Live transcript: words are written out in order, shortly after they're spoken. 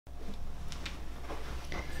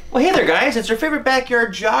Well, hey there guys, it's your favorite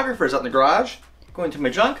backyard geographers out in the garage. Going through my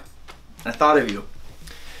junk, and I thought of you.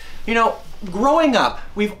 You know, growing up,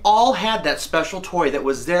 we've all had that special toy that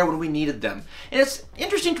was there when we needed them. And it's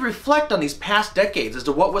interesting to reflect on these past decades as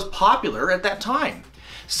to what was popular at that time.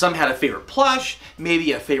 Some had a favorite plush,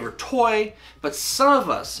 maybe a favorite toy, but some of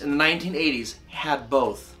us in the 1980s had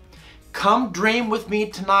both. Come dream with me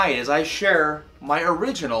tonight as I share my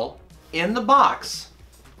original in the box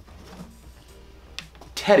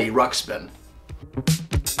Teddy Ruxpin.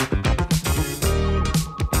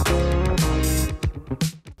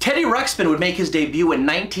 Teddy Ruxpin would make his debut in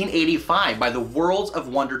 1985 by the Worlds of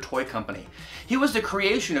Wonder Toy Company. He was the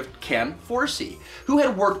creation of Ken Forsey, who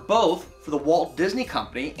had worked both for the Walt Disney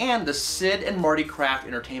Company and the Sid and Marty Kraft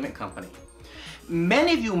Entertainment Company.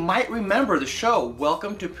 Many of you might remember the show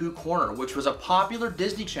Welcome to Pooh Corner, which was a popular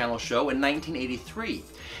Disney Channel show in 1983.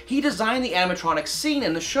 He designed the animatronic scene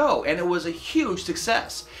in the show, and it was a huge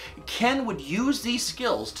success. Ken would use these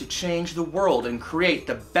skills to change the world and create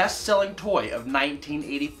the best-selling toy of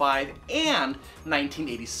 1985 and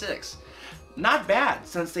 1986. Not bad,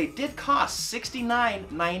 since they did cost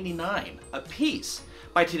 $69.99 a piece.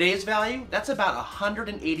 By today's value, that's about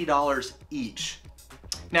 $180 each.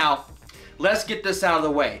 Now, let's get this out of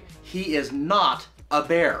the way. He is not a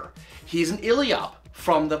bear. He's an Iliop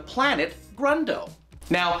from the planet Grundo.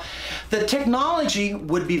 Now, the technology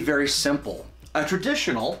would be very simple. A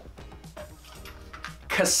traditional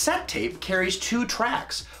cassette tape carries two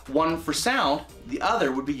tracks, one for sound, the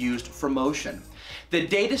other would be used for motion. The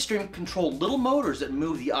data stream controlled little motors that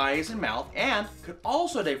move the eyes and mouth and could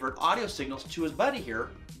also divert audio signals to his buddy here,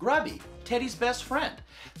 Grubby, Teddy's best friend.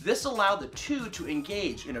 This allowed the two to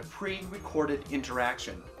engage in a pre-recorded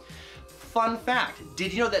interaction. Fun fact,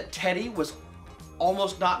 did you know that Teddy was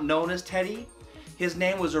almost not known as Teddy? His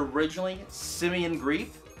name was originally Simeon Griep.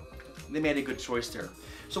 They made a good choice there.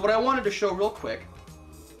 So what I wanted to show real quick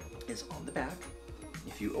is on the back,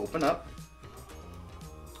 if you open up,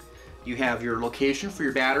 you have your location for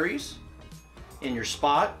your batteries and your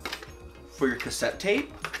spot for your cassette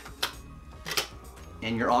tape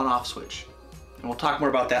and your on-off switch. And we'll talk more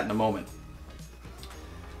about that in a moment.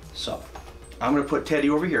 So I'm going to put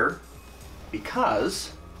Teddy over here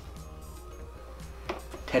because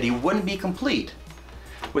Teddy wouldn't be complete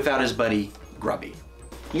without his buddy Grubby.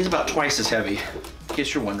 He's about twice as heavy, in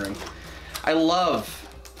case you're wondering. I love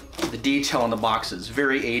the detail on the boxes,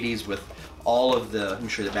 very 80s with all of the, let me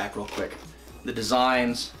show you the back real quick, the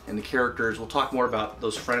designs and the characters. We'll talk more about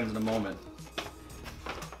those friends in a moment.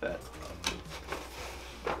 But,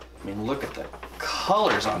 I mean, look at the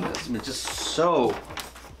colors on this. I mean, it's just so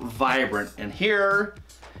vibrant. And here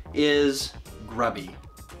is Grubby.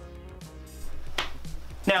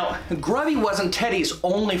 Now, Grubby wasn't Teddy's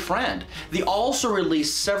only friend. They also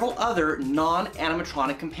released several other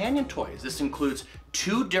non-animatronic companion toys. This includes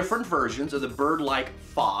two different versions of the bird-like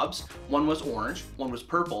fobs. One was orange, one was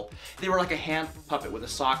purple. They were like a hand puppet with a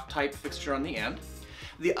sock-type fixture on the end.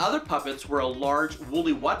 The other puppets were a large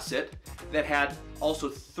woolly whatsit that had also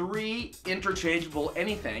three interchangeable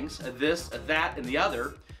anythings, a this, a that, and the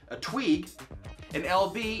other, a twig, an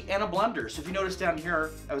LB, and a blunder. So if you notice down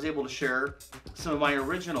here, I was able to share some of my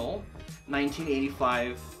original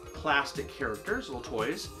 1985 plastic characters, little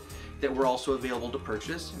toys, that were also available to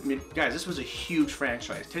purchase. I mean, guys, this was a huge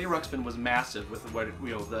franchise. Teddy Ruxpin was massive with what,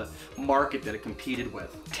 the market that it competed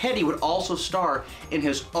with. Teddy would also star in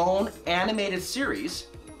his own animated series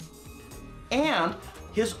and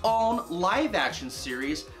his own live-action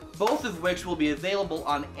series, both of which will be available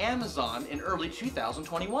on Amazon in early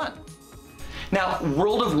 2021. Now,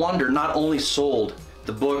 World of Wonder not only sold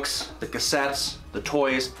the books, the cassettes, the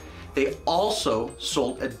toys, they also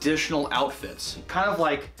sold additional outfits. Kind of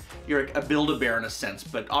like you're a Build-A-Bear in a sense,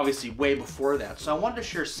 but obviously way before that. So I wanted to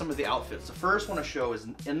share some of the outfits. The first one to show is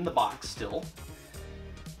in the box still.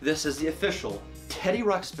 This is the official Teddy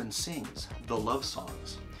Ruxpin Sings the Love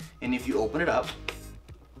Songs. And if you open it up,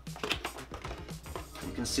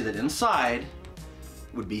 you can see that inside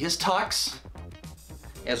would be his tux,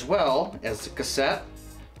 as well as the cassette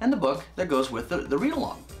and the book that goes with the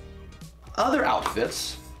read-along. Other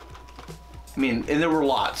outfits, I mean, and there were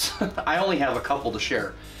lots. I only have a couple to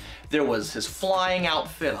share. There was his flying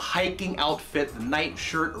outfit, a hiking outfit, the night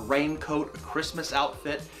shirt, a raincoat, a Christmas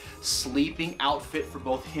outfit, sleeping outfit for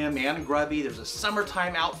both him and Grubby. There's a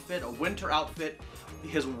summertime outfit, a winter outfit,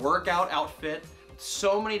 his workout outfit,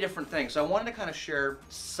 so many different things. So I wanted to kind of share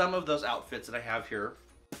some of those outfits that I have here.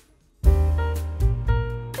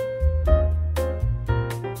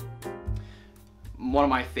 One of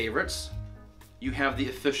my favorites, you have the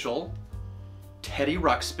official Teddy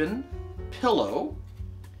Ruxpin pillow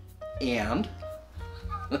and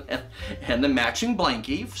and the matching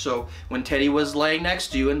blankie. So when Teddy was laying next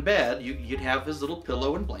to you in bed, you'd have his little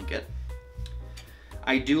pillow and blanket.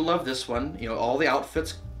 I do love this one. You know, all the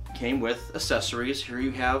outfits came with accessories. Here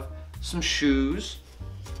you have some shoes.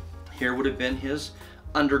 Here would have been his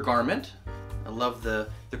undergarment. I love the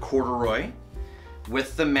corduroy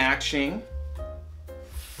with the matching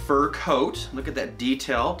fur coat. Look at that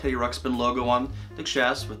detail. Teddy Ruxpin logo on the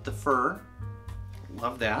chest with the fur.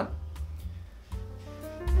 Love that.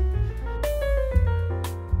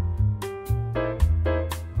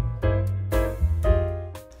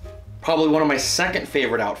 Probably one of my second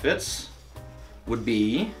favorite outfits would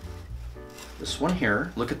be this one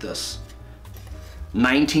here. Look at this.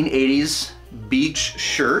 1980s beach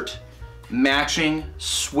shirt, matching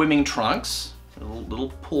swimming trunks,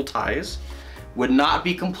 little pull ties. Would not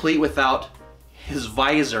be complete without his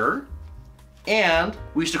visor, and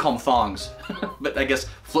we used to call them thongs, but I guess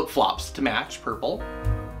flip-flops to match, purple.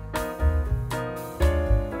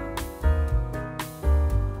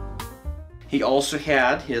 He also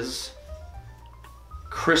had his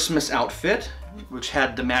Christmas outfit, which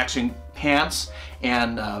had the matching pants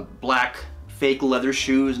and black fake leather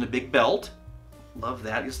shoes and a big belt. Love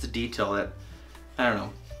that, just the detail that, I don't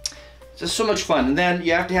know. It's just so much fun. And then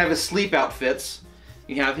you have to have his sleep outfits.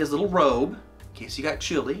 You have his little robe, in case you got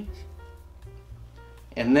chilly.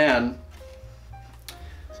 And then,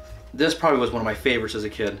 this probably was one of my favorites as a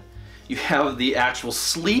kid. You have the actual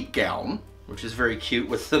sleep gown, which is very cute,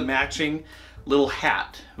 with the matching little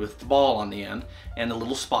hat with the ball on the end and a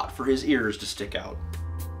little spot for his ears to stick out.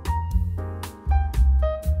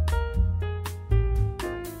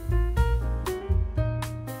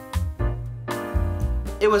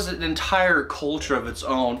 It was an entire culture of its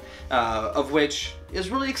own, of which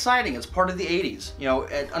is really exciting. It's part of the 80s. You know,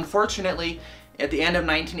 unfortunately, at the end of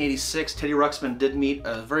 1986, Teddy Ruxpin did meet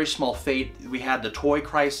a very small fate. We had the toy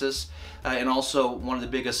crisis and also one of the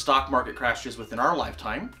biggest stock market crashes within our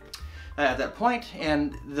lifetime at that point,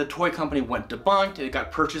 and the toy company went debunked. It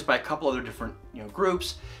got purchased by a couple other different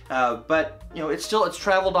groups, but it's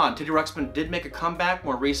traveled on. Teddy Ruxpin did make a comeback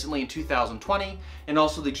more recently in 2020, and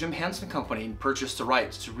also the Jim Henson Company purchased the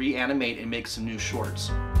rights to reanimate and make some new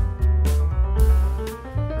shorts.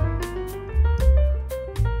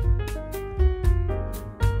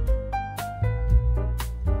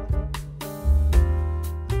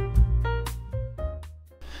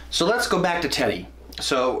 So let's go back to Teddy.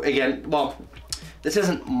 So again, well, this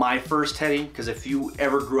isn't my first Teddy, because if you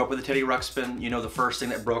ever grew up with a Teddy Ruxpin, you know the first thing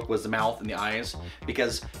that broke was the mouth and the eyes,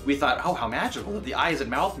 because we thought, oh, how magical that the eyes and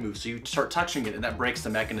mouth move, so you start touching it and that breaks the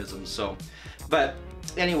mechanism. So, but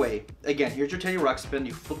anyway, again, here's your Teddy Ruxpin.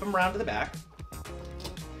 You flip him around to the back.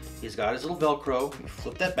 He's got his little Velcro. You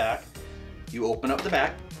flip that back. You open up the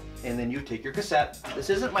back, and then you take your cassette. This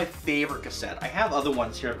isn't my favorite cassette. I have other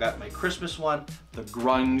ones here. I've got my Christmas one, the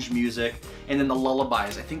grunge music, and then the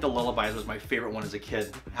lullabies. I think the lullabies was my favorite one as a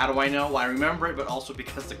kid. How do I know? Well, I remember it, but also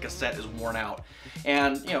because the cassette is worn out.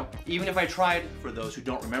 And even if I tried, for those who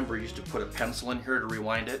don't remember, used to put a pencil in here to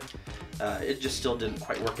rewind it, it just still didn't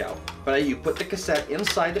quite work out. But you put the cassette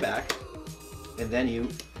inside the back, and then you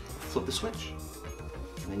flip the switch.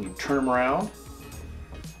 And then you turn them around,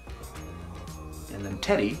 and then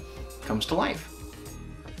Teddy comes to life.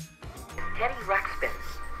 Teddy Ruxpin,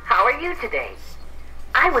 how are you today?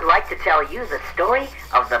 I would like to tell you the story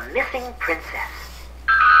of the missing princess.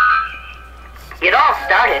 It all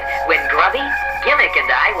started when Grubby, Gimmick, and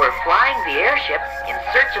I were flying the airship in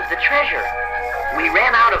search of the treasure. We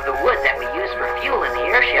ran out of the wood that we used for fuel in the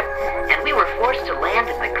airship, and we were forced to land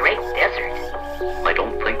in the great desert. I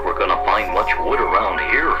don't think we're gonna find much wood around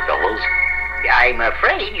here, fellows. I'm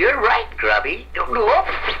afraid you're right, Grubby.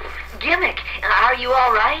 Gimmick, are you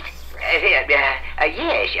all right?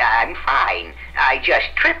 Yes, I'm fine. I just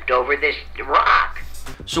tripped over this rock.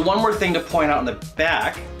 So one more thing to point out on the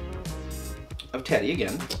back of Teddy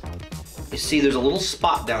again, you see there's a little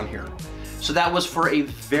spot down here. So that was for a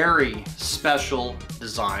very special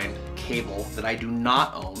designed cable that I do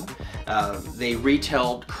not own. They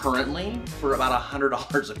retailed currently for about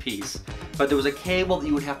 $100 a piece, but there was a cable that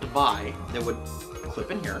you would have to buy that would clip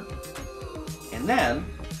in here, and then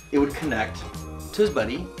it would connect to his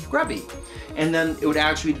buddy Grubby, and then it would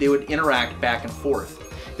they would interact back and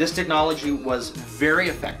forth. This technology was very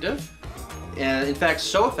effective, and in fact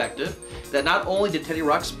so effective that not only did Teddy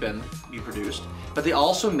Ruxpin be produced, but they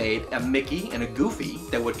also made a Mickey and a Goofy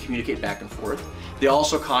that would communicate back and forth. They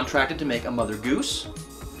also contracted to make a Mother Goose,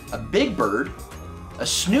 a Big Bird, a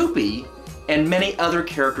Snoopy, and many other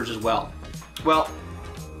characters as well. Well,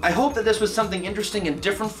 I hope that this was something interesting and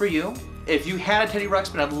different for you. If you had a Teddy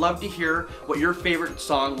Ruxpin, I'd love to hear what your favorite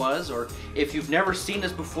song was, or if you've never seen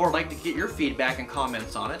this before, I'd like to get your feedback and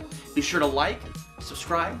comments on it. Be sure to like,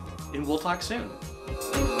 subscribe, and we'll talk soon.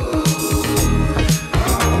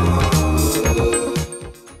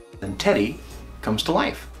 Then Teddy comes to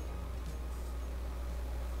life.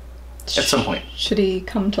 At some point. Should he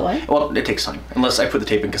come to life? Well, it takes time, unless I put the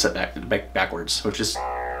tape and cassette backwards, which is...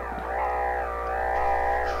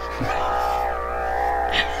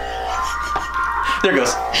 There it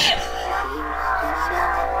goes.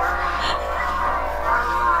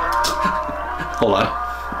 Hold on.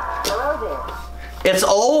 It's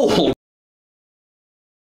old.